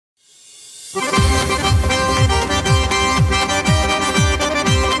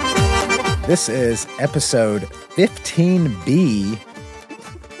This is episode 15B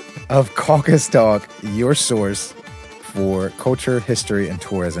of Caucasus Talk, your source for culture, history, and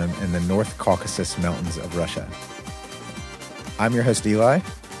tourism in the North Caucasus Mountains of Russia. I'm your host, Eli.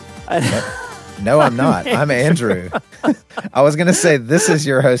 No, I'm not. I'm Andrew. I was going to say, this is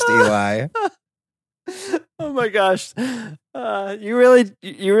your host, Eli. Oh my gosh. You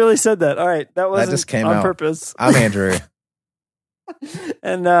really said that. All right. That just came on out. Purpose. I'm Andrew.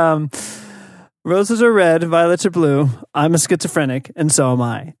 And roses are red, violets are blue. I'm a schizophrenic, and so am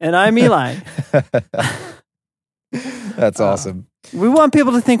I. And I'm Eli. That's awesome. We want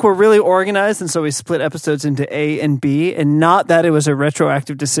people to think we're really organized, and so we split episodes into A and B, and not that it was a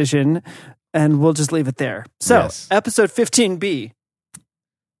retroactive decision, and we'll just leave it there. So, Yes. Episode 15B.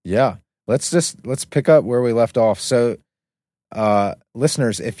 Yeah. Let's pick up where we left off. So,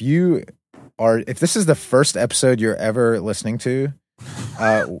 listeners, if this is the first episode you're ever listening to,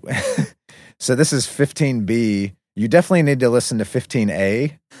 so this is 15B. You definitely need to listen to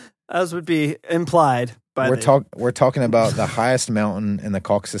 15A. As would be implied by We're talking about the highest mountain in the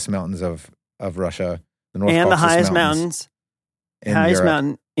Caucasus Mountains of Russia, the North and Caucasus the highest Mountains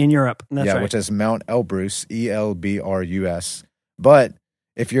mountain in Europe. That's right. which is Mount Elbrus, Elbrus. But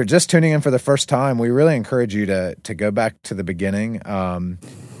if you're just tuning in for the first time, we really encourage you to go back to the beginning.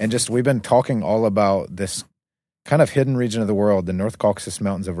 We've been talking all about this kind of hidden region of the world, the North Caucasus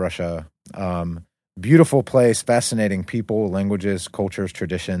Mountains of Russia. Beautiful place, fascinating people, languages, cultures,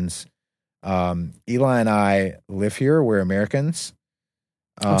 traditions. Eli and I live here. We're Americans.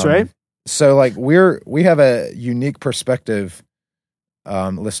 That's right. So we have a unique perspective,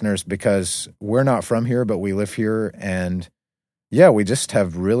 listeners, because we're not from here, but we live here. And yeah, we just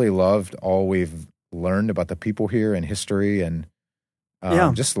have really loved all we've learned about the people here and history and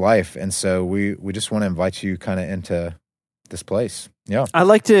just life. And so we just want to invite you kind of into this place. Yeah. I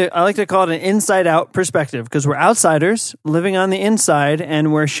like to call it an inside out perspective because we're outsiders living on the inside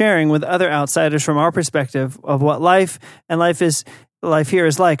and we're sharing with other outsiders from our perspective of what life here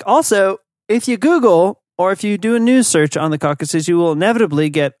is like. Also, if you Google or if you do a news search on the Caucasus, you will inevitably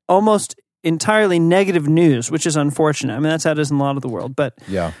get almost entirely negative news, which is unfortunate. I mean, that's how it is in a lot of the world. But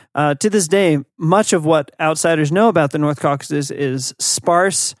to this day, much of what outsiders know about the North Caucasus is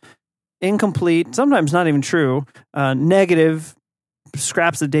sparse, incomplete, sometimes not even true, negative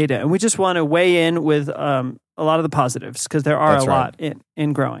scraps of data. And we just want to weigh in with a lot of the positives because there are lot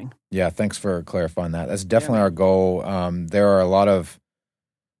in growing. Yeah, thanks for clarifying that. That's definitely our goal. There are a lot of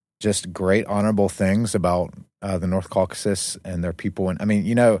just great, honorable things about the North Caucasus and their people. And I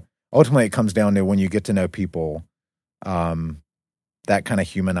mean, ultimately it comes down to when you get to know people, that kind of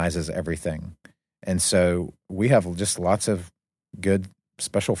humanizes everything. And so we have just lots of good,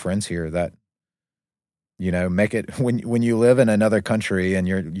 special friends here that, make it when you live in another country and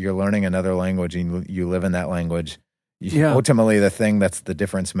you're learning another language and you live in that language. Ultimately, the thing that's the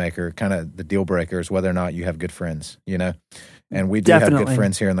difference maker, kind of the deal breaker, is whether or not you have good friends, And we do have good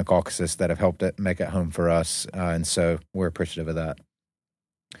friends here in the Caucasus that have helped it make it home for us. And so we're appreciative of that.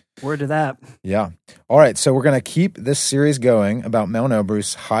 Word to that. Yeah. All right. So we're going to keep this series going about Mount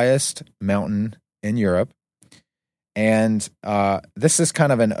Elbrus, highest mountain in Europe. And this is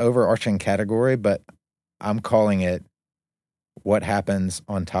kind of an overarching category, but I'm calling it what happens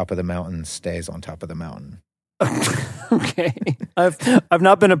on top of the mountain stays on top of the mountain. Okay. I've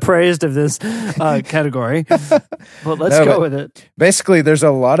not been appraised of this category, but let's go with it. Basically, there's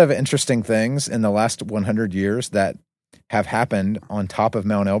a lot of interesting things in the last 100 years that have happened on top of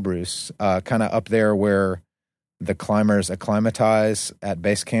Mount Elbrus, kind of up there where the climbers acclimatize at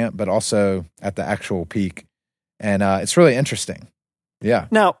base camp, but also at the actual peak. And it's really interesting. Yeah.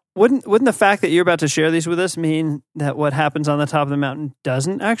 Now, wouldn't the fact that you're about to share these with us mean that what happens on the top of the mountain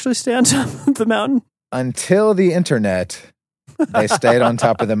doesn't actually stay on top of the mountain? Until the internet, they stayed on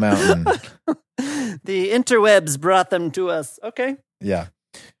top of the mountain. The interwebs brought them to us. Okay. Yeah.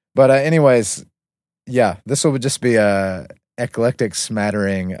 But anyways, yeah, this will just be a eclectic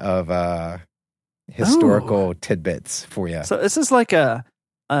smattering of historical tidbits for you. So this is like a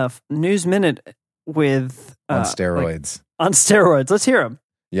news minute with on steroids. On steroids. Let's hear them.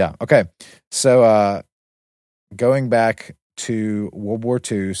 Yeah. Okay. So going back to World War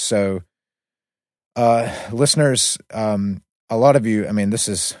II. So listeners, a lot of you, I mean,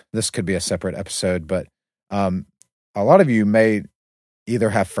 this could be a separate episode, but a lot of you may either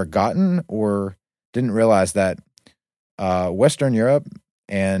have forgotten or didn't realize that Western Europe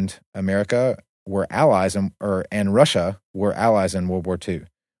and America were allies, and Russia were allies in World War II.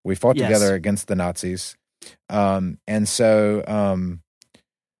 We fought together against the Nazis. And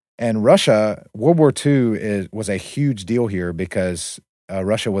Russia, World War II was a huge deal here because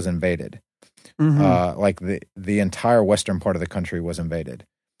Russia was invaded. Like the entire western part of the country was invaded.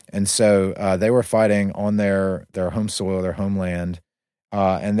 And so they were fighting on their home soil, their homeland.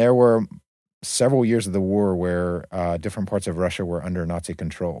 And there were several years of the war where different parts of Russia were under Nazi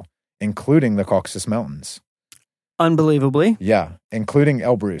control, including the Caucasus Mountains. Unbelievably. Yeah, including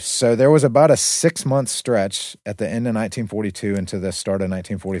Elbrus. So there was about a 6-month stretch at the end of 1942 into the start of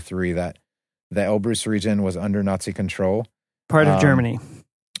 1943 that the Elbrus region was under Nazi control. Part of Germany.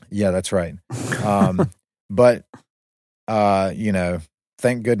 Yeah, that's right. But,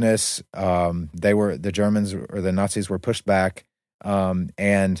 thank goodness the Germans or the Nazis were pushed back.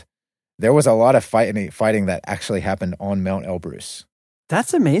 And there was a lot of fighting that actually happened on Mount Elbrus.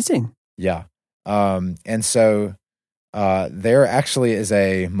 That's amazing. Yeah. And so there actually is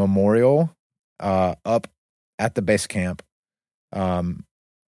a memorial up at the base camp.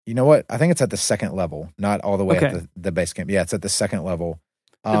 You know what? I think it's at the second level, not all the way at the base camp. Yeah, it's at the second level.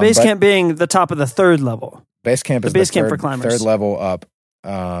 The base camp being the top of the third level. Base camp is the base camp for climbers. Third level up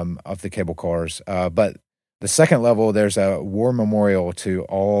of the cable cars. But the second level, there's a war memorial to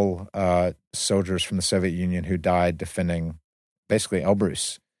all soldiers from the Soviet Union who died defending basically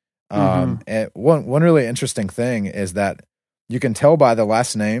Elbrus. And one really interesting thing is that you can tell by the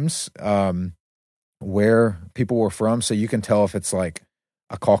last names where people were from. So you can tell if it's like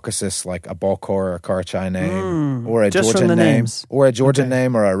a Caucasus, like a Balkar or a Karachay name, or a Georgian name, names. Or a Georgian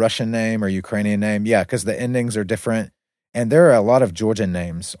name, or a Russian name, or Ukrainian name. Yeah, because the endings are different. And there are a lot of Georgian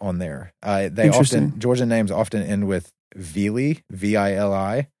names on there. Georgian names often end with Vili,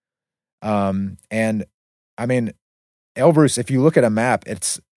 V-I-L-I. And I mean, Elbrus, if you look at a map,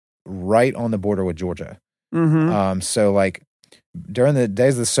 it's right on the border with Georgia. So like during the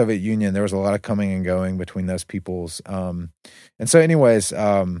days of the Soviet Union, there was a lot of coming and going between those peoples. And so anyways,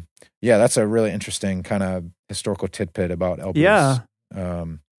 that's a really interesting kind of historical tidbit about Elbrus.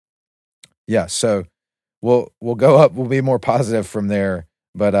 So we'll go up, we'll be more positive from there.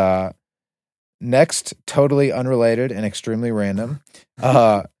 But next, totally unrelated and extremely random,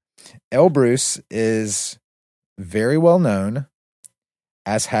 Elbrus is very well known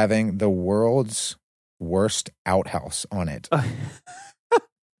as having the world's worst outhouse on it.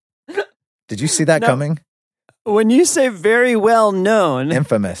 Did you see that coming? When you say very well known,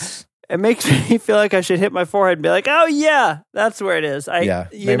 infamous, it makes me feel like I should hit my forehead and be like, "Oh yeah, that's where it is."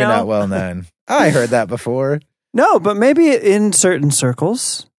 Maybe not well known. I heard that before. No, but maybe in certain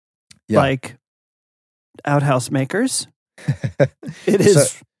circles, like outhouse makers, it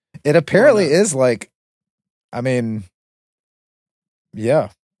is. So it apparently is like, I mean,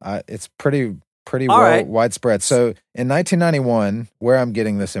 it's pretty widespread. So in 1991, where I'm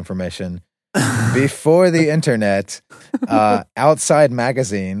getting this information, before the internet, Outside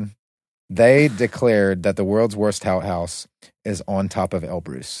Magazine, they declared that the world's worst outhouse is on top of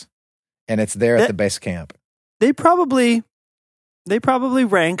Elbrus, and it's there at the base camp. They probably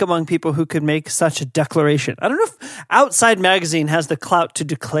rank among people who could make such a declaration. I don't know if Outside Magazine has the clout to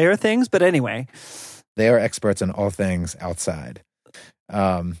declare things, but anyway. They are experts in all things outside,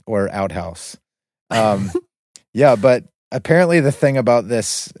 or outhouse. But apparently the thing about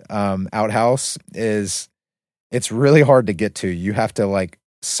this outhouse is it's really hard to get to. You have to like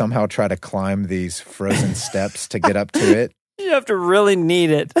somehow try to climb these frozen steps to get up to it. You have to really need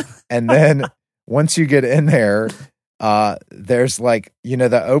it. And then once you get in there, there's like,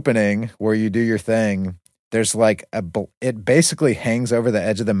 the opening where you do your thing. There's like it basically hangs over the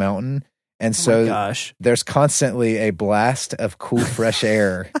edge of the mountain. And so there's constantly a blast of cool, fresh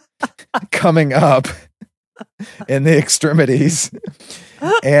air coming up in the extremities.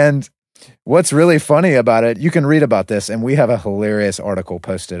 And what's really funny about it, you can read about this, and we have a hilarious article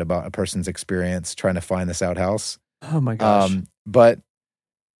posted about a person's experience trying to find this outhouse. Oh my gosh. But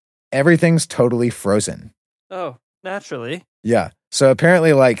everything's totally frozen. Oh, naturally. Yeah. So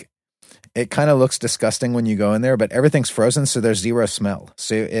apparently, like, it kind of looks disgusting when you go in there, but everything's frozen, so there's zero smell.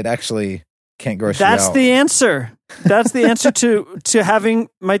 So it actually can't gross you out. That's the answer. That's the answer to having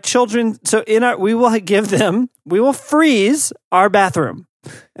my children. So we will freeze our bathroom.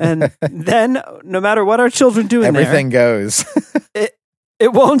 And then no matter what our children do in everything goes.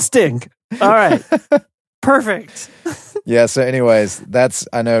 It won't stink. All right. Perfect. Yeah. So anyways, that's,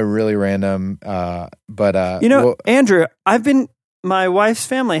 I know, really random. But Andrew, my wife's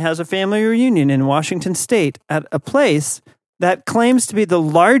family has a family reunion in Washington State at a place that claims to be the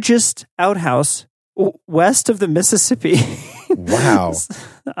largest outhouse west of the Mississippi. Wow.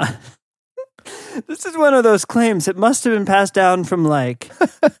 This is one of those claims. It must have been passed down from like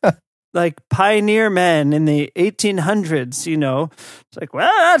like pioneer men in the 1800s, you know. It's like, well,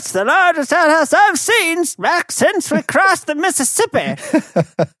 that's the largest outhouse I've seen back since we crossed the Mississippi.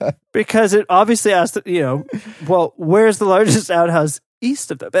 Because it obviously asked, you know, well, where's the largest outhouse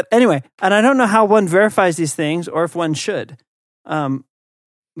east of that? But anyway, and I don't know how one verifies these things or if one should. But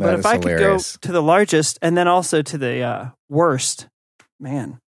if I could go to the largest and then also to the worst,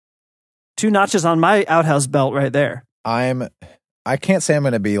 man, 2 notches on my outhouse belt right there. I can't say I'm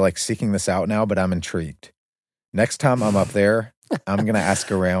going to be like seeking this out now, but I'm intrigued. Next time I'm up there, I'm going to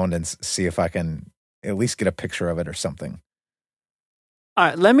ask around and see if I can at least get a picture of it or something. All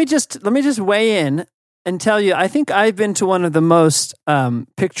right, let me just weigh in and tell you, I think I've been to one of the most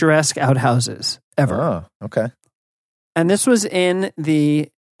picturesque outhouses ever. Oh, okay. And this was in the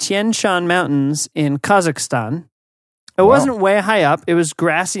Tian Shan Mountains in Kazakhstan. It wasn't way high up. It was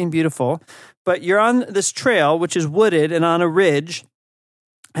grassy and beautiful. But you're on this trail, which is wooded and on a ridge.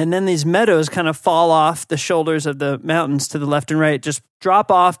 And then these meadows kind of fall off the shoulders of the mountains to the left and right, just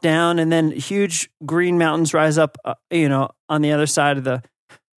drop off down. And then huge green mountains rise up, on the other side of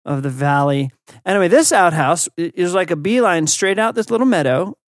the valley. Anyway, this outhouse is like a beeline straight out this little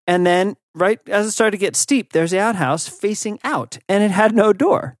meadow. And then right as it started to get steep, there's the outhouse facing out. And it had no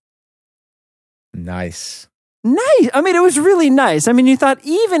door. Nice. I mean, it was really nice. I mean, you thought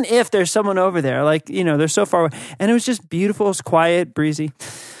even if there's someone over there, like, you know, they're so far away. And it was just beautiful. It was quiet, breezy.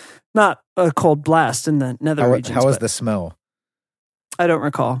 Not a cold blast in the nether regions. How was the smell? I don't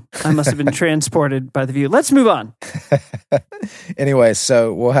recall. I must have been transported by the view. Let's move on. Anyway,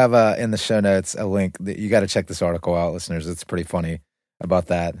 so we'll have in the show notes a link. You got to check this article out, listeners. It's pretty funny about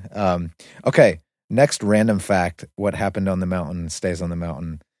that. Okay, next random fact. What happened on the mountain stays on the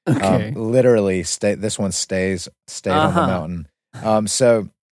mountain. Okay. Literally, this one stayed on the mountain. So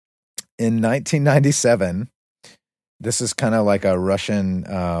in 1997, this is kind of like a Russian,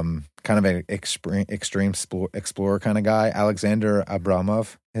 kind of an extreme explorer kind of guy. Alexander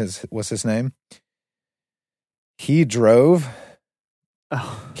Abramov was his name. He drove.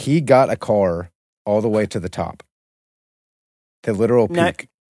 Oh. He got a car all the way to the top, the literal peak. Now,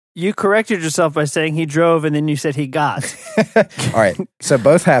 you corrected yourself by saying he drove, and then you said he got. All right, so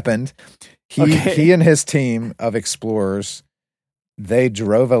both happened. He and his team of explorers, they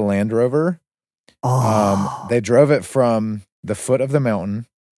drove a Land Rover. Oh. They drove it from the foot of the mountain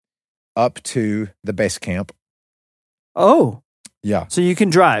up to the base camp. Oh, yeah. So you can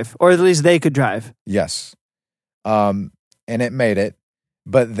drive, or at least they could drive. Yes, and it made it,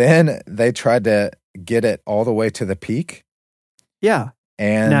 but then they tried to get it all the way to the peak. Yeah.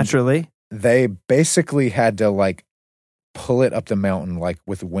 And naturally, they basically had to like pull it up the mountain, like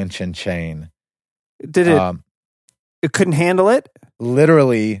with winch and chain. Did it? It couldn't handle it?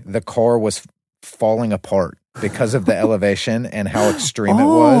 Literally, the car was falling apart because of the elevation and how extreme it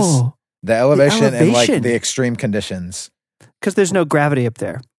was. The elevation and like the extreme conditions. Because there's no gravity up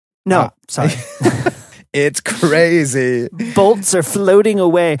there. No, sorry. It's crazy. Bolts are floating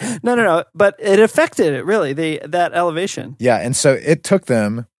away. No. But it affected it, really, that elevation. Yeah, and so it took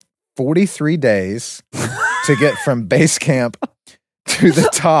them 43 days to get from base camp to the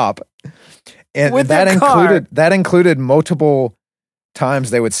top. And with that included multiple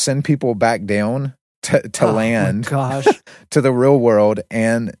times they would send people back down to land to the real world,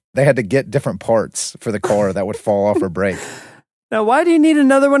 and they had to get different parts for the car that would fall off or break. Now, why do you need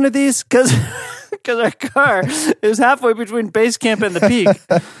another one of these? Because our car is halfway between base camp and the peak.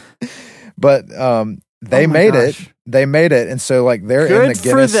 But they made it. They made it, and so like they're good in the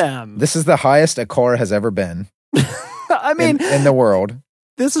Guinness. For them. This is the highest a car has ever been. I mean, in the world,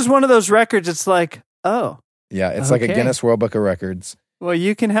 this is one of those records. It's like, it's like a Guinness World Book of Records. Well,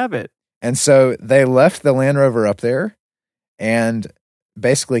 you can have it. And so they left the Land Rover up there, and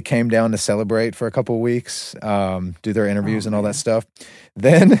basically came down to celebrate for a couple of weeks, do their interviews and all that stuff.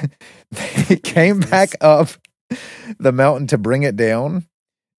 Then they came back up the mountain to bring it down.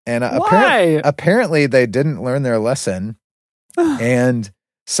 And apparently they didn't learn their lesson. And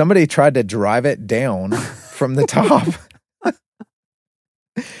somebody tried to drive it down from the top.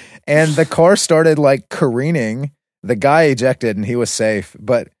 And the car started like careening. The guy ejected and he was safe,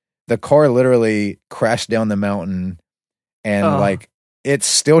 but the car literally crashed down the mountain. And like, it's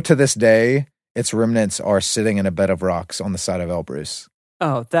still to this day, its remnants are sitting in a bed of rocks on the side of Elbrus.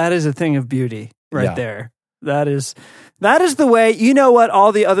 Oh, that is a thing of beauty right there. That is the way. You know what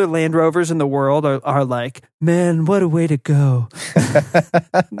all the other Land Rovers in the world are like? Man, what a way to go.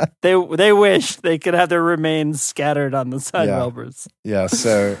 They wish they could have their remains scattered on the side of Elbrus. Yeah,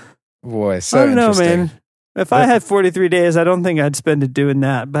 so, boy, I don't know, interesting. man. If I had 43 days, I don't think I'd spend it doing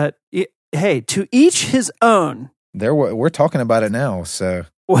that. But hey, to each his own. We're talking about it now, so.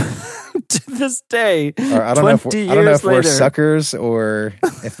 to this day, Or I 20 don't know if we're later. suckers or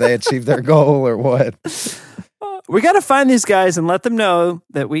if they achieved their goal or what. We got to find these guys and let them know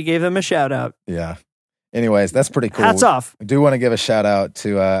that we gave them a shout out. Yeah. Anyways, that's pretty cool. Hats off. I do want to give a shout out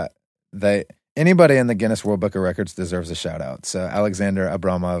to anybody in the Guinness World Book of Records deserves a shout out. So Alexander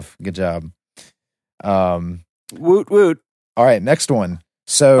Abramov, good job. Woot woot. All right, next one.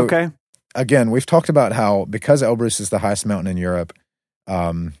 So Okay. again, we've talked about how because Elbrus is the highest mountain in Europe,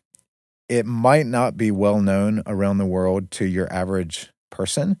 it might not be well known around the world to your average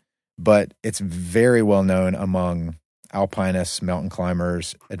person, but it's very well known among alpinists, mountain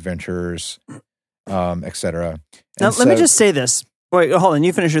climbers, adventurers, etc. Now, let me just say this. Wait, hold on.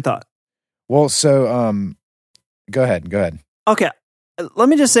 You finish your thought. Well, so go ahead. Okay. Let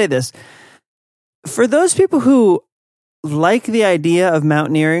me just say this. For those people who like the idea of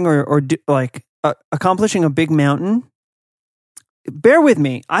mountaineering or accomplishing a big mountain, bear with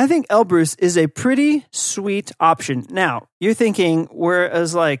me. I think Elbrus is a pretty sweet option. Now, you're thinking we're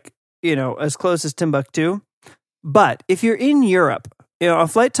as close as Timbuktu. But if you're in Europe, a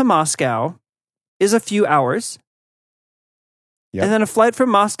flight to Moscow is a few hours. Yep. And then a flight from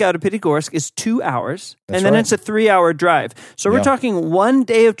Moscow to Pitigorsk is 2 hours. That's and then right. it's a 3-hour drive. So we're talking 1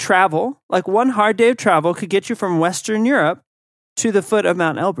 day of travel, like one hard day of travel could get you from Western Europe to the foot of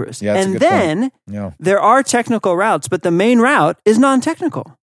Mount Elbrus. Yeah, that's a and good then point. there are technical routes, but the main route is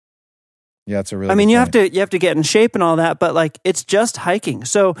non-technical. Yeah, it's a really I mean, good you point. have to get in shape and all that, but it's just hiking.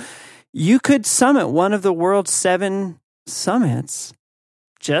 So you could summit one of the world's 7 summits.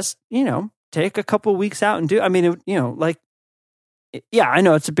 Just, take a couple weeks out and do. I mean, yeah, I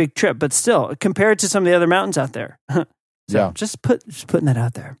know it's a big trip, but still, compared to some of the other mountains out there. Just putting that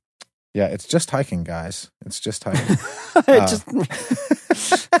out there. Yeah, it's just hiking, guys. It's just hiking.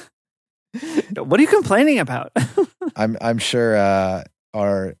 What are you complaining about? I'm sure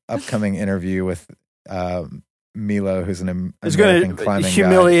our upcoming interview with Milo, who's an It's American going to climbing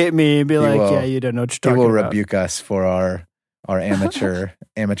humiliate me and be like, will- yeah, you don't know what guy, you're he talking will about. rebuke us for our amateur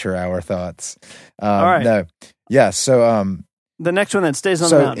hour thoughts. All right. No, yeah. So The next one that stays on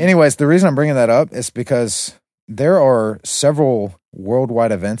the mountain. anyways, the reason I'm bringing that up is because there are several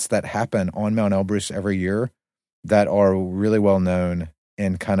worldwide events that happen on Mount Elbrus every year that are really well known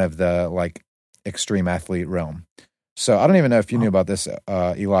in kind of the extreme athlete realm. So I don't even know if you knew about this,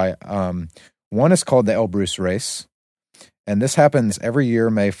 Eli. One is called the Elbrus Race, and this happens every year,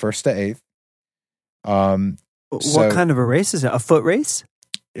 May 1st to 8th. What kind of a race is it? A foot race?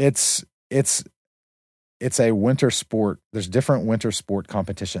 It's a winter sport. There's different winter sport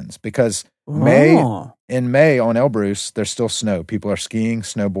competitions because in May on Elbrus, there's still snow. People are skiing,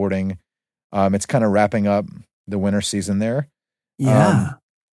 snowboarding. It's kind of wrapping up the winter season there. Yeah.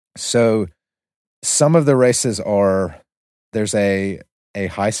 So some of the races there's a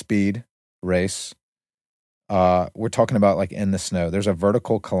high speed race. We're talking about in the snow. There's a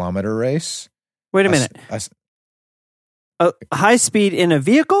vertical kilometer race. Wait a minute. High speed in a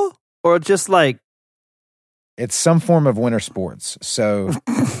vehicle or just it's some form of winter sports. So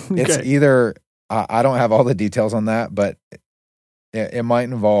it's Okay. either, I don't have all the details on that, but it might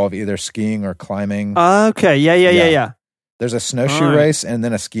involve either skiing or climbing. Okay. Yeah. There's a snowshoe All right. race and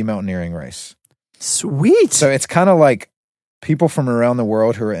then a ski mountaineering race. Sweet. So it's kind of like people from around the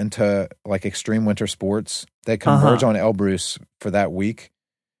world who are into extreme winter sports, they converge on Elbrus for that week.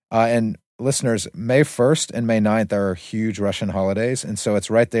 And listeners, May 1st and May 9th are huge Russian holidays. And so it's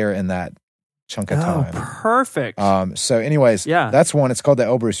right there in that chunk of time. Perfect. So anyways, Yeah. that's one. It's called the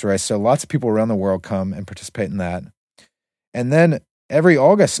Elbrus Race. So lots of people around the world come and participate in that. And then every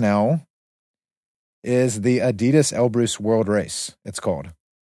August now is the Adidas Elbrus World Race, it's called.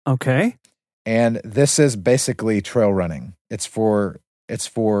 Okay. And this is basically trail running. It's for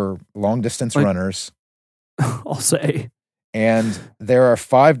long distance runners. I'll say. And there are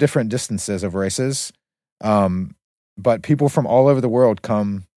 5 different distances of races. But people from all over the world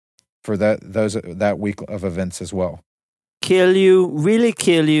come for that week of events as well. Kill you, really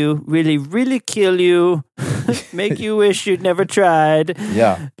really kill you, make you wish you'd never tried.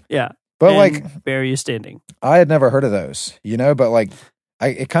 Yeah. Yeah. But and bury you standing. I had never heard of those, but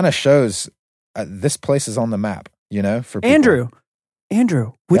it kind of shows this place is on the map, for people.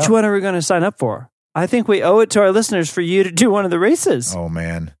 Andrew, which one are we going to sign up for? I think we owe it to our listeners for you to do one of the races. Oh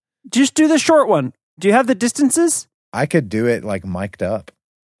man. Just do the short one. Do you have the distances? I could do it mic'd up.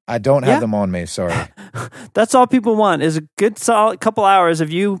 I don't have them on me, sorry. That's all people want is a good solid couple hours of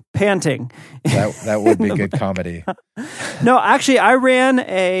you panting. That would be good comedy. No, actually, I ran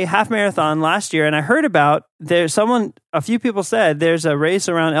a half marathon last year, and I heard about a few people said there's a race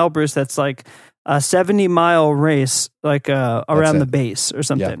around Elbrus that's a 70-mile race, like around it. the base or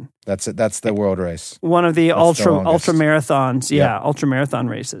something. Yeah, that's it. That's the world race. One of the That's the ultra longest. marathons. Yeah, Yep. ultra marathon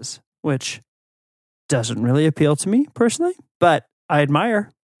races, which doesn't really appeal to me personally, but I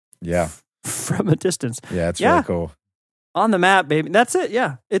admire Yeah, from a distance. yeah, it's Yeah. really cool. On the map, baby. That's it.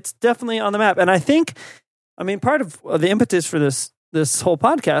 Yeah, it's definitely on the map. And I think, part of the impetus for this whole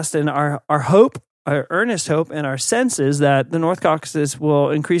podcast and our hope, our earnest hope, and our sense is that the North Caucasus will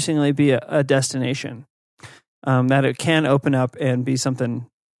increasingly be a destination, that it can open up and be something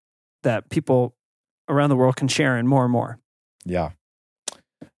that people around the world can share in more and more. Yeah,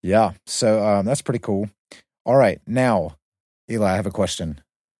 yeah. So that's pretty cool. All right, now, Eli, I have a question.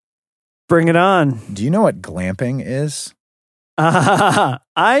 Bring it on. Do you know what glamping is? I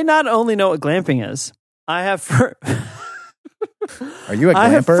not only know what glamping is, I have. Are you a glamper? I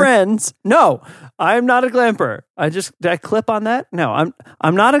have friends. No, I'm not a glamper. Did I clip on that? No,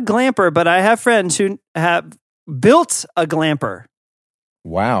 I'm not a glamper, but I have friends who have built a glamper.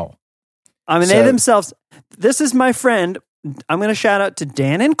 Wow. They themselves. This is my friend. I'm going to shout out to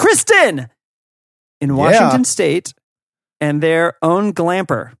Dan and Kristen in Washington State and their own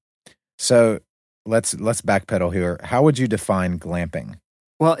glamper. So let's backpedal here. How would you define glamping?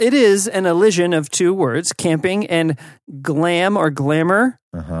 Well, it is an elision of two words, camping and glam or glamour.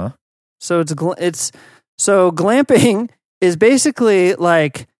 Uh-huh. So so glamping is basically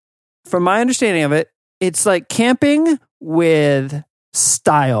like, from my understanding of it, it's like camping with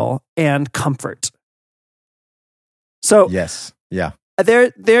style and comfort. So Yes. Yeah.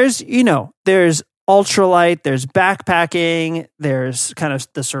 there's ultralight, there's backpacking, there's kind of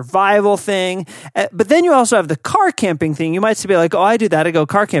the survival thing. But then you also have the car camping thing. You might be like, oh, I do that. I go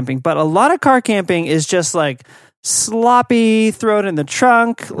car camping. But a lot of car camping is just like sloppy, throw it in the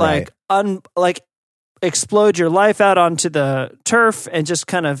trunk, Right. like explode your life out onto the turf and just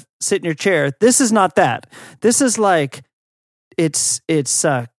kind of sit in your chair. This is not that. This is like, it's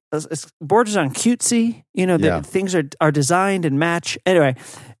borders on cutesy. The things are designed and match. Anyway,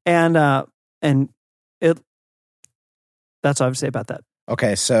 and that's all I have to say about that.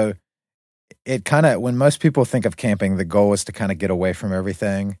 Okay, so it kind of, when most people think of camping, the goal is to kind of get away from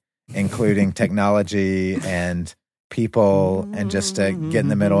everything, including technology and people, and just to get in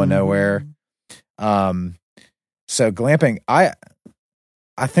the middle of nowhere. So glamping, I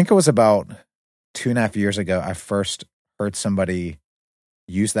think it was about 2.5 years ago I first heard somebody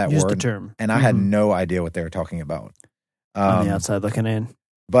use that Use word, the term, and I had no idea what they were talking about. on the outside looking in.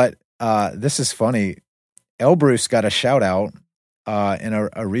 But this is funny. Elbrus got a shout out in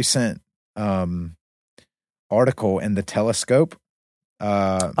a recent article in the Telescope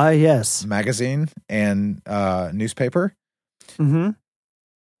Yes. magazine and newspaper. Mm-hmm.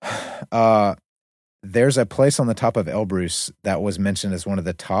 There's a place on the top of Elbrus that was mentioned as one of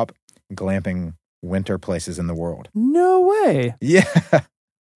the top glamping winter places in the world. No way. Yeah.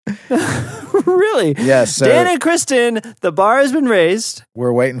 Really? Yeah. So Dan and Kristen, the bar has been raised.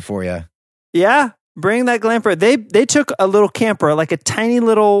 we're waiting for you. Yeah. Bring that glamper. They took a little camper, like a tiny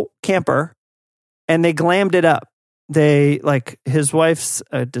little camper, and they glammed it up. His wife's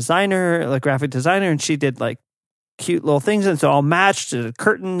a designer, like graphic designer, and she did like cute little things, and it's all matched to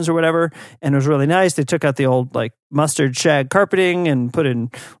curtains or whatever, and it was really nice. They took out the old like mustard shag carpeting and put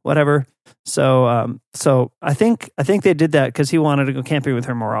in whatever. So I think they did that because he wanted to go camping with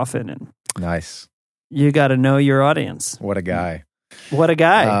her more often, and Nice. you got to know your audience. What a guy. What a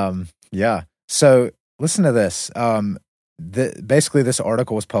guy. Yeah. So listen to this. Basically, this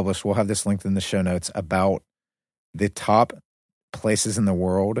article was published. We'll have this linked in the show notes about the top places in the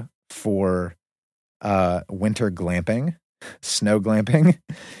world for winter glamping, snow glamping.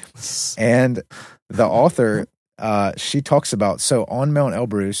 And the author, she talks about, so on Mount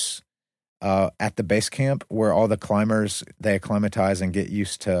Elbrus, at the base camp where all the climbers, they acclimatize and get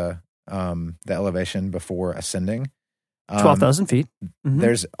used to the elevation before ascending. 12,000 feet. Mm-hmm.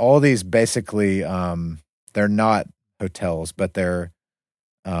 There's all these basically, they're not hotels, but they're,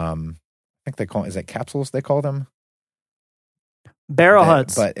 I think they call, is it capsules they call them? Barrel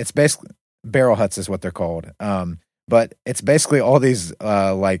huts. But it's basically, barrel huts is what they're called. But it's basically all these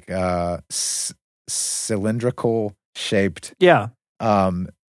cylindrical shaped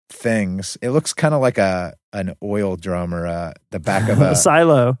things. It looks kind of like an oil drum or the back of a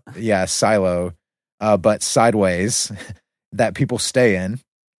silo. Yeah, silo, but sideways that people stay in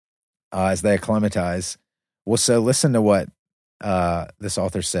as they acclimatize. Well, so listen to what this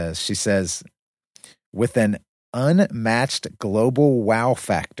author says. She says, with an unmatched global wow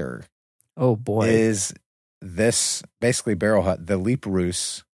factor. Oh boy. Is this basically barrel hut, the Leap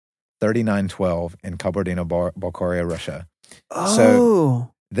Rus 3912 in Kabardino-Balkaria, Russia. Oh.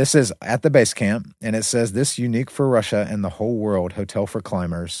 So this is at the base camp, and it says this unique for Russia and the whole world hotel for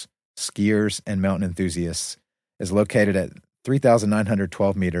climbers, skiers, and mountain enthusiasts is located at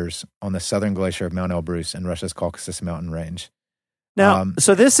 3,912 meters on the southern glacier of Mount Elbrus in Russia's Caucasus mountain range. Now,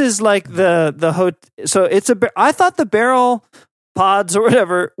 so this is like so it's I thought the barrel pods or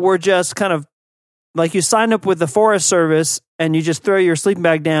whatever were just kind of like you sign up with the Forest Service and you just throw your sleeping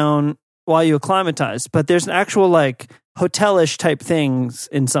bag down while you acclimatize. But there's an actual like hotelish type things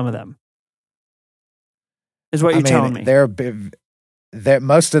in some of them. Is what you're telling me? They're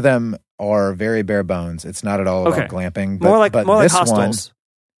most of them are very bare bones. It's not at all about glamping. But, more like hostels.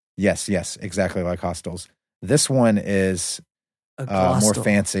 Yes, exactly like hostels. This one is more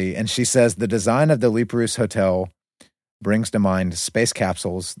fancy. And she says the design of the Leprous Hotel brings to mind space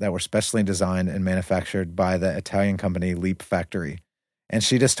capsules that were specially designed and manufactured by the Italian company Leap Factory. And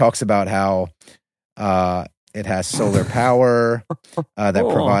she just talks about how it has solar power that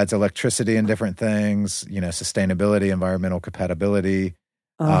provides electricity and different things, sustainability, environmental compatibility.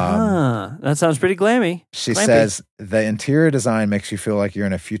 That sounds pretty glammy. She says the interior design makes you feel like you're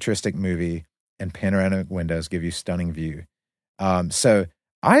in a futuristic movie and panoramic windows give you stunning view. So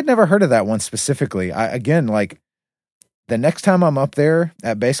I had never heard of that one specifically. The next time I'm up there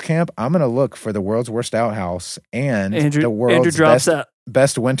at base camp, I'm going to look for the world's worst outhouse and the world's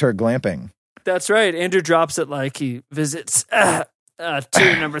best winter glamping. That's right. Andrew drops it like he visits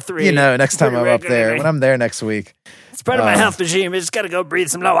number 3. Next time I'm up there, when I'm there next week. It's part of my health regime. I just got to go breathe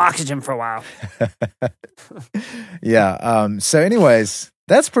some low oxygen for a while. Yeah. So anyways,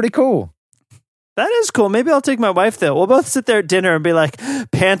 that's pretty cool. That is cool. Maybe I'll take my wife there. We'll both sit there at dinner and be like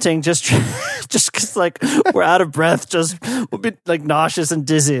panting, just because like we're out of breath. We'll be like nauseous and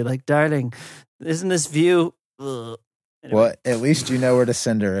dizzy. Like, darling, isn't this view? Ugh. Anyway. Well, at least you know where to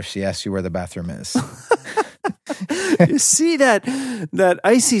send her if she asks you where the bathroom is. You see that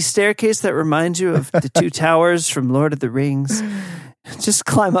icy staircase that reminds you of the 2 towers from Lord of the Rings? Just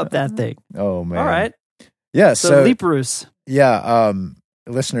climb up that thing. Oh, man. All right. Yeah. So Leprous. Yeah.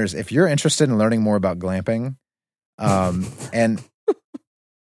 Listeners, if you're interested in learning more about glamping, and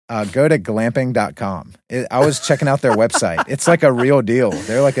go to glamping.com. I was checking out their website. It's like a real deal.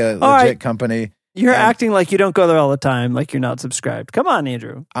 They're like a legit company. You're acting like you don't go there all the time, like you're not subscribed. Come on,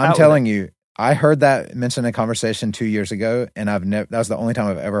 Andrew. I'm telling you, I heard that mentioned in a conversation 2 years ago, and that was the only time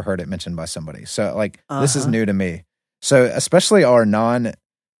I've ever heard it mentioned by somebody. So, this is new to me. So, especially our non-Western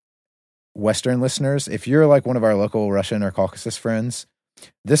listeners, if you're like one of our local Russian or Caucasus friends,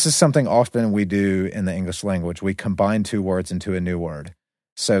 this is something often we do in the English language. We combine 2 words into a new word.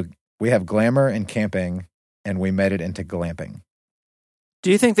 So, we have glamour and camping, and we made it into glamping.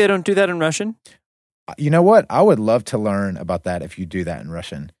 Do you think they don't do that in Russian? You know what? I would love to learn about that if you do that in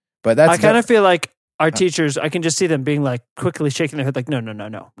Russian. But I kind of feel like our teachers, I can just see them being like quickly shaking their head like, no,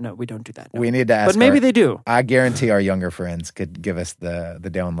 we don't do that. No. We need to ask. But maybe they do. I guarantee our younger friends could give us the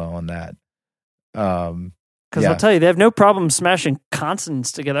down low on that. Because I'll tell you, they have no problem smashing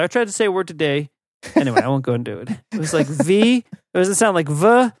consonants together. I tried to say a word today. Anyway, I won't go into it. It was like V. It doesn't sound like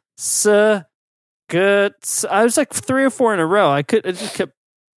V, S, G. I was like 3 or 4 in a row.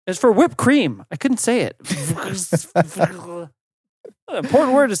 It's for whipped cream. I couldn't say it.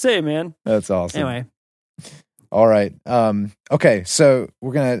 Important word to say, man. That's awesome. Anyway. All right. Okay, so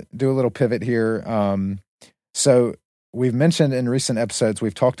we're going to do a little pivot here. So we've mentioned in recent episodes,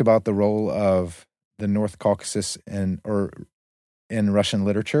 we've talked about the role of the North Caucasus in Russian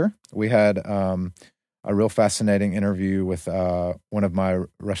literature. We had a real fascinating interview with one of my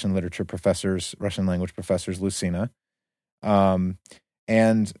Russian literature professors, Russian language professors, Lucina.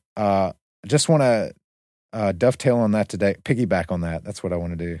 And just want to dovetail on that today, piggyback on that. That's what I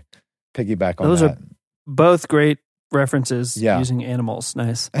want to do. Piggyback on Those that. Are both great references using animals.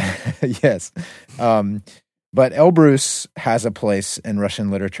 Nice. Yes. But Elbrus has a place in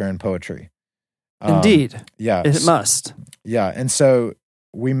Russian literature and poetry. Indeed. Yeah. It must. Yeah. And so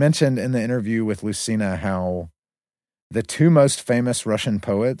we mentioned in the interview with Lucina how the 2 most famous Russian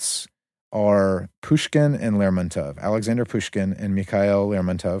poets are Pushkin and Lermontov, Alexander Pushkin and Mikhail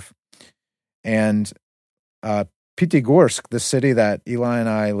Lermontov. And Pitigorsk, the city that Eli and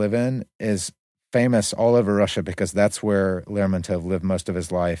I live in, is famous all over Russia because that's where Lermontov lived most of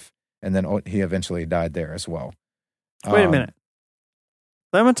his life. And then he eventually died there as well. Wait a minute.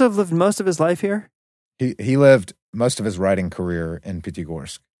 Lermontov lived most of his life here? He lived most of his writing career in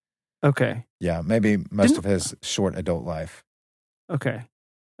Pitigorsk. Okay. Yeah, maybe most of his short adult life. Okay.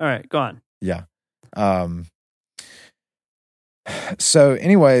 All right, go on. Yeah. So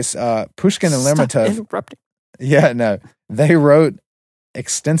anyways, Pushkin and Lermontov. Stop interrupting. Yeah, no. They wrote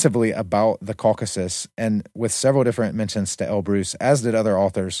extensively about the Caucasus and with several different mentions to Elbrus, as did other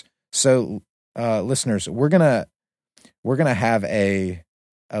authors. So, listeners, we're gonna have a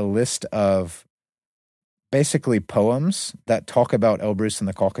list of basically poems that talk about Elbrus and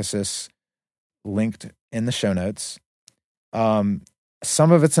the Caucasus linked in the show notes.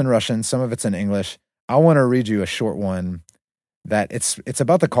 Some of it's in Russian, some of it's in English. I want to read you a short one that it's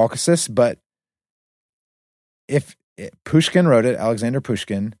about the Caucasus, but Pushkin wrote it, Alexander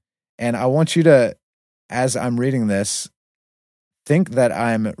Pushkin, and I want you to, as I'm reading this, think that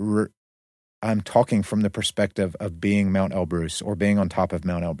I'm talking from the perspective of being Mount Elbrus or being on top of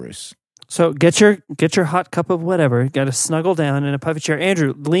Mount Elbrus. So get your hot cup of whatever. Got to snuggle down in a puffy chair.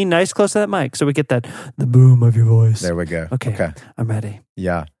 Andrew, lean nice close to that mic so we get the boom of your voice. There we go. Okay. I'm ready.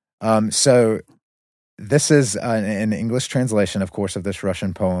 Yeah. So this is an English translation, of course, of this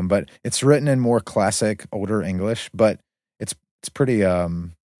Russian poem, but it's written in more classic, older English, but it's pretty,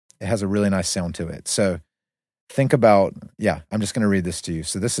 it has a really nice sound to it. So think about, I'm just going to read this to you.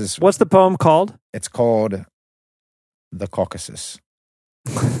 So this is... What's the poem called? It's called The Caucasus.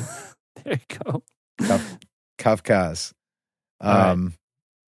 There you go. Kavkaz. Right.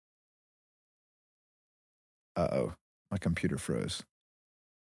 Uh-oh. My computer froze.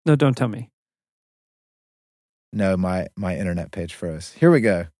 No, don't tell me. No, my internet page froze. Here we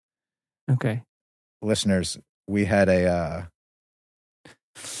go. Okay. Listeners, we had a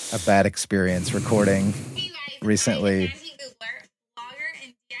bad experience recording recently.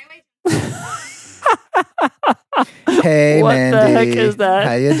 Hey, what Mandy. What the heck is that?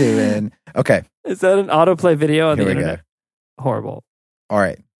 How you doing? Okay. Is that an autoplay video on Here the we internet? go. Horrible. All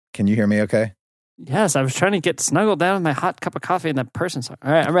right. Can you hear me okay? Yes, I was trying to get snuggled down with my hot cup of coffee and that person's... All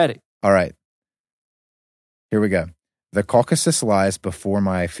right, I'm ready. All right. Here we go. The Caucasus lies before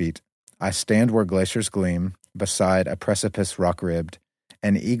my feet. I stand where glaciers gleam, beside a precipice rock-ribbed,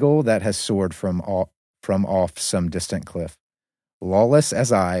 an eagle that has soared from off some distant cliff. Lawless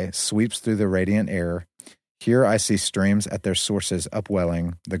as I sweeps through the radiant air. Here I see streams at their sources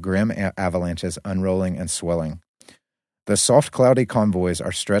upwelling, the grim avalanches unrolling and swelling. The soft cloudy convoys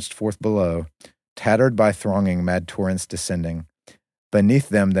are stretched forth below, tattered by thronging mad torrents descending. Beneath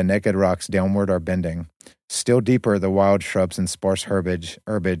them the naked rocks downward are bending. Still deeper the wild shrubs and sparse herbage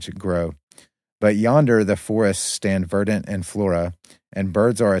grow. But yonder the forests stand verdant in flora, and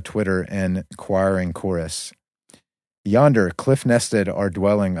birds are a-twitter in choiring chorus. Yonder, cliff-nested, are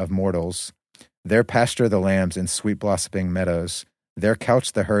dwelling of mortals. There pasture the lambs in sweet-blossoming meadows. There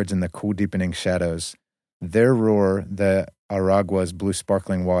couch the herds in the cool deepening shadows. There roar the Aragua's blue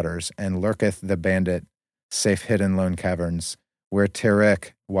sparkling waters, and lurketh the bandit, safe hid in lone caverns, where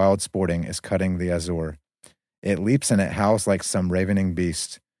Terek, wild sporting, is cutting the azure. It leaps and it howls like some ravening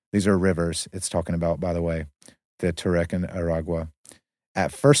beast. These are rivers it's talking about, by the way, the Terek and Aragua.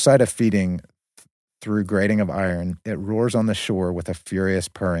 At first sight of feeding through grating of iron, it roars on the shore with a furious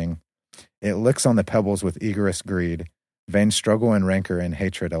purring. It licks on the pebbles with eagerous greed. Vain struggle and rancor and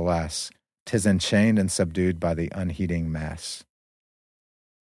hatred, alas, 'tis enchained and subdued by the unheeding mass.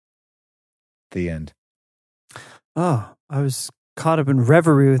 The end. Oh, I was caught up in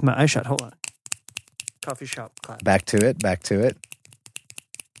reverie with my eye shut. Hold on. Coffee shop clap. Back to it.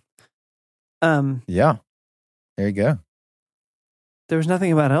 Um, Yeah. There you go. There was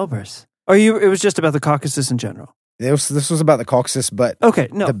nothing about Elbrus. It was just about the Caucasus in general. This was about the Caucasus, but okay,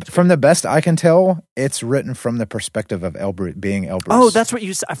 no. From the best I can tell, it's written from the perspective of being Elbrus. Oh, that's what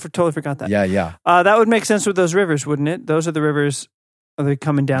you said. I totally forgot that. Yeah. That would make sense with those rivers, wouldn't it? Those are the rivers. Are they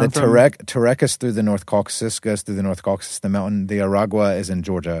coming down the Terek is through the North Caucasus, goes through the North Caucasus, the mountain. The Aragua is in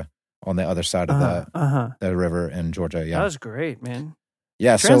Georgia, on the other side of the river in Georgia. Yeah, that was great, man.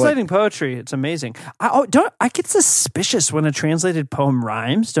 Yeah, translating poetry, it's amazing. I get suspicious when a translated poem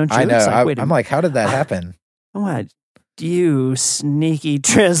rhymes. Don't you? I know. I'm like, how did that happen? What, you sneaky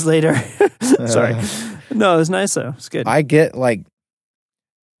translator? Sorry. No, it was nice though. It's good. I get like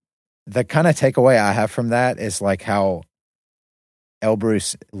the kind of takeaway I have from that is like how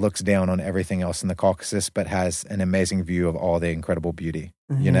Elbrus looks down on everything else in the Caucasus, but has an amazing view of all the incredible beauty.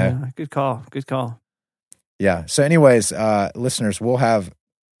 You know, good call. Yeah. So, anyways, listeners, we'll have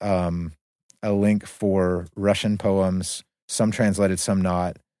a link for Russian poems, some translated, some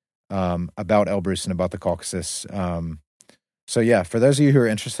not, about Elbrus and about the Caucasus. So, yeah, for those of you who are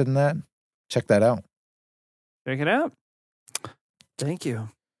interested in that, check that out. Check it out. Thank you.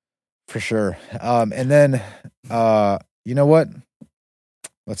 For sure. And then, you know what?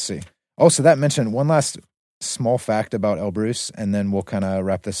 Let's see. Oh, so that mentioned one last small fact about Elbrus, and then we'll kind of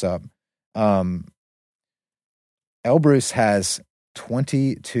wrap this up. Elbrus has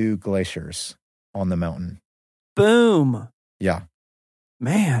 22 glaciers on the mountain. Boom. Yeah.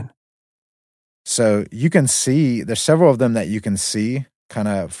 Man. So you can see, there's several of them that you can see kind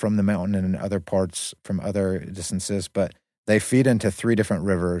of from the mountain and in other parts from other distances, but they feed into 3 different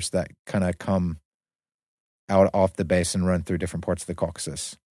rivers that kind of come out off the base and run through different parts of the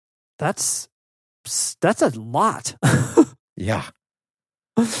Caucasus. That's a lot. Yeah.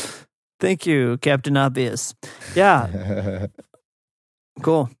 Thank you, Captain Obvious. Yeah.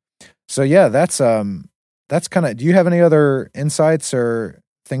 Cool. So yeah, that's kind of, do you have any other insights or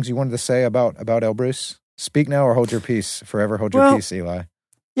things you wanted to say about Elbrus? Speak now or hold your peace. Forever hold your peace, Eli.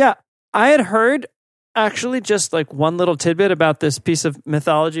 Yeah, I had heard actually just like one little tidbit about this piece of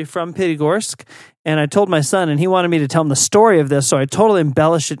mythology from Pyatigorsk, and I told my son, and he wanted me to tell him the story of this, so I totally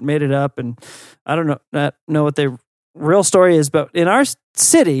embellished it, made it up, and I don't know what the real story is, but in our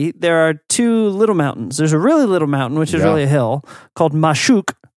city, there are 2 little mountains. There's a really little mountain, which is really a hill, called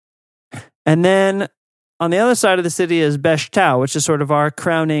Mashuk, and then on the other side of the city is Beshtau, which is sort of our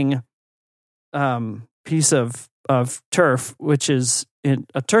crowning piece of turf, which is in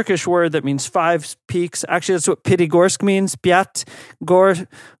a Turkish word that means 5 peaks. Actually, that's what Pyatigorsk means. Pyat,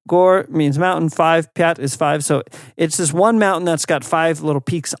 Gor means mountain, 5, Pyat is 5. So it's this one mountain that's got 5 little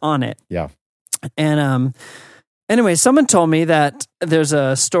peaks on it. Yeah. And anyway, someone told me that there's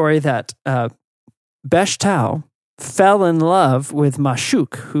a story that Beshtau fell in love with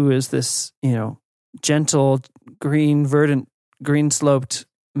Mashuk, who is this, gentle, green, verdant, green-sloped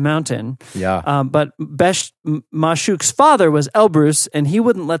mountain. Yeah. But Mashuk's father was Elbrus, and he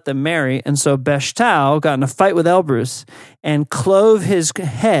wouldn't let them marry. And so Beshtau got in a fight with Elbrus and clove his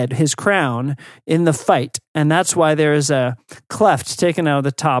head, his crown, in the fight. And that's why there is a cleft taken out of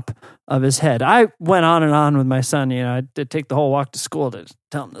the top of his head. I went on and on with my son. I did take the whole walk to school to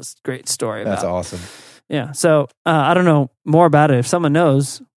tell him this great story. That's awesome. Yeah. So I don't know more about it. If someone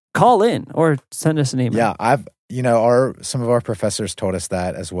knows, call in or send us an email. Yeah, some of our professors told us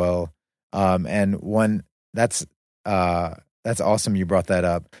that as well. And one that's awesome you brought that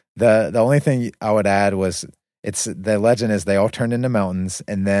up. The only thing I would add was the legend is they all turned into mountains,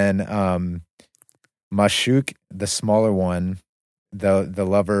 and then Mashuk, the smaller one, the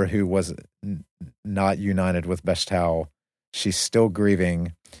lover who was not united with Beshtau, she's still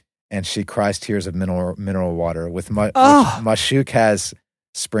grieving, and she cries tears of mineral water. With Mashuk has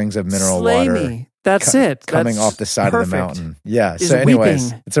springs of mineral water. Me. That's it. Coming That's off the side perfect. of the mountain. Yeah. So anyways,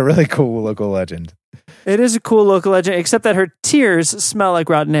 weeping. It's a really cool local legend. It is a cool local legend, except that her tears smell like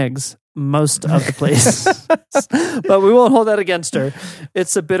rotten eggs most of the place. But we won't hold that against her.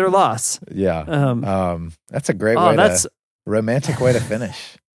 It's a bitter loss. Yeah. That's a great romantic way to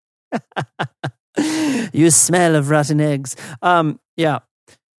finish. You smell of rotten eggs. Yeah.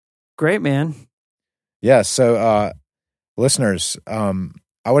 Great, man. Yeah. So, listeners,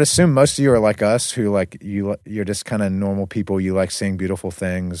 I would assume most of you are like us, who you're just kind of normal people. You like seeing beautiful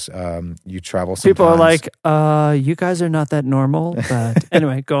things. You travel sometimes. People are like, you guys are not that normal. But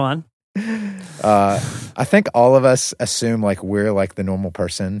anyway, go on. I think all of us assume we're like the normal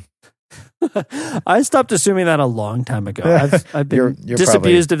person. I stopped assuming that a long time ago. I've been you're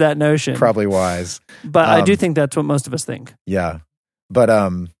disabused of that notion. Probably wise. But I do think that's what most of us think. Yeah. But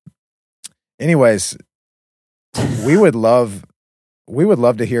anyways, we would love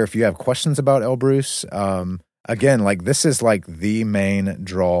to hear if you have questions about Elbrus. Again, this is the main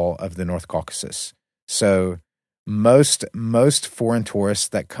draw of the North Caucasus. So most foreign tourists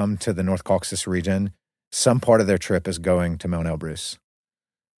that come to the North Caucasus region, some part of their trip is going to Mount Elbrus.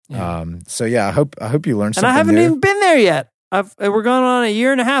 Yeah. So yeah, I hope you learned something. And I haven't new. even been there yet. We're going on 1.5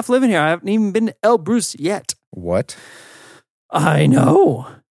 years living here. I haven't even been to Elbrus yet. What? I know.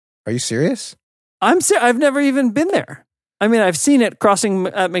 Are you serious? I've never even been there. I mean, I've seen it crossing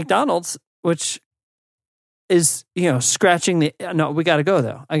at McDonald's, which is, scratching the... No, we got to go,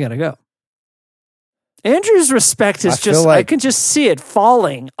 though. I got to go. Andrew's respect is I can just see it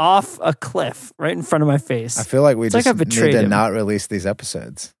falling off a cliff right in front of my face. I feel like we just need to not release these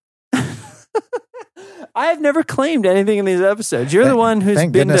episodes. I have never claimed anything in these episodes. You're the one who's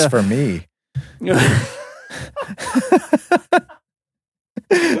thank been goodness for me.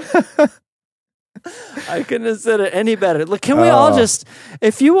 I couldn't have said it any better. Look, can we all just,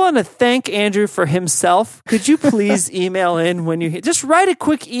 if you want to thank Andrew for himself, could you please email in when you just write a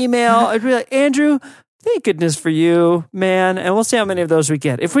quick email? I'd be like, Andrew, thank goodness for you, man. And we'll see how many of those we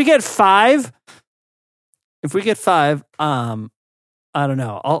get. If we get five, I don't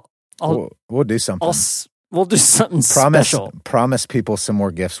know. We'll do something. We'll do something special. Promise people some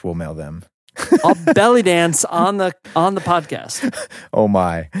more gifts. We'll mail them. I'll belly dance on the podcast. Oh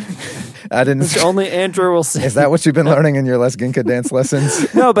my. I didn't. Which only Andrew will see. Is that what you've been learning in your Lesginka dance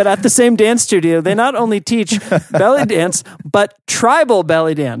lessons? No, but at the same dance studio, they not only teach belly dance, but tribal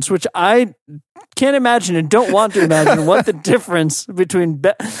belly dance, which I can't imagine and don't want to imagine what the difference between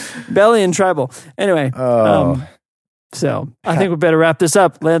belly and tribal. Anyway, so I think we better wrap this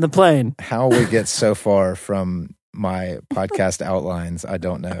up, land the plane. How we get so far from my podcast outlines, I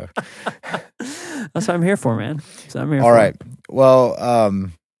don't know. That's what I'm here for, man. All right.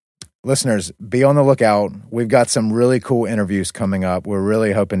 Well, listeners, be on the lookout. We've got some really cool interviews coming up. We're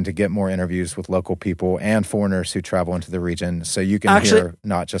really hoping to get more interviews with local people and foreigners who travel into the region, so you can hear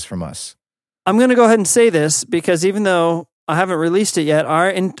not just from us. I'm going to go ahead and say this because even though I haven't released it yet,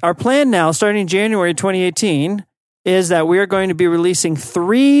 our plan now, starting January 2018, is that we are going to be releasing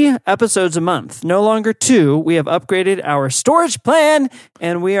 3 episodes a month, no longer 2. We have upgraded our storage plan,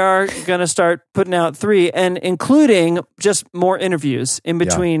 and we are going to start putting out 3, and including just more interviews in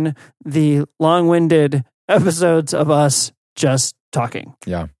between the long-winded episodes of us just talking.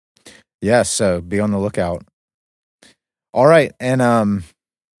 Yeah. Yeah, so be on the lookout. All right, and I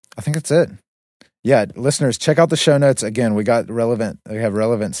think that's it. Yeah, listeners, check out the show notes. Again, we have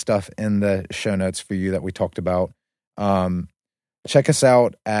relevant stuff in the show notes for you that we talked about. Check us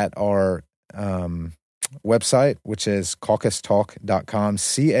out at our website, which is caucustalk.com,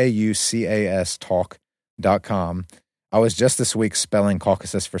 CAUCAS talk.com. I was just this week spelling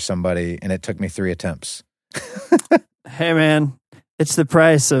Caucasus for somebody, and it took me 3 attempts. Hey, man, it's the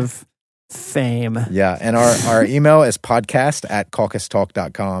price of fame. Yeah, and our email is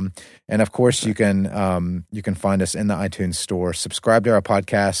podcast@caucustalk.com. And of course, you can find us in the iTunes store. Subscribe to our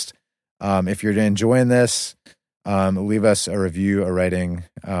podcast. If you're enjoying this, leave us a review, a rating,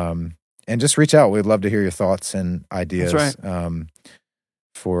 and just reach out. We'd love to hear your thoughts and ideas. That's right.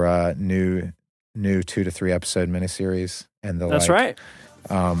 For a new 2 to 3 episode miniseries and the That's like.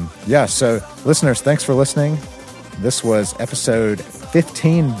 right. Yeah, so listeners, thanks for listening. This was episode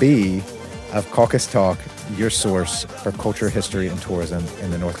 15B of Caucus Talk, your source for culture, history, and tourism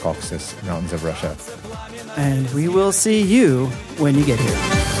in the North Caucasus Mountains of Russia. And we will see you when you get here.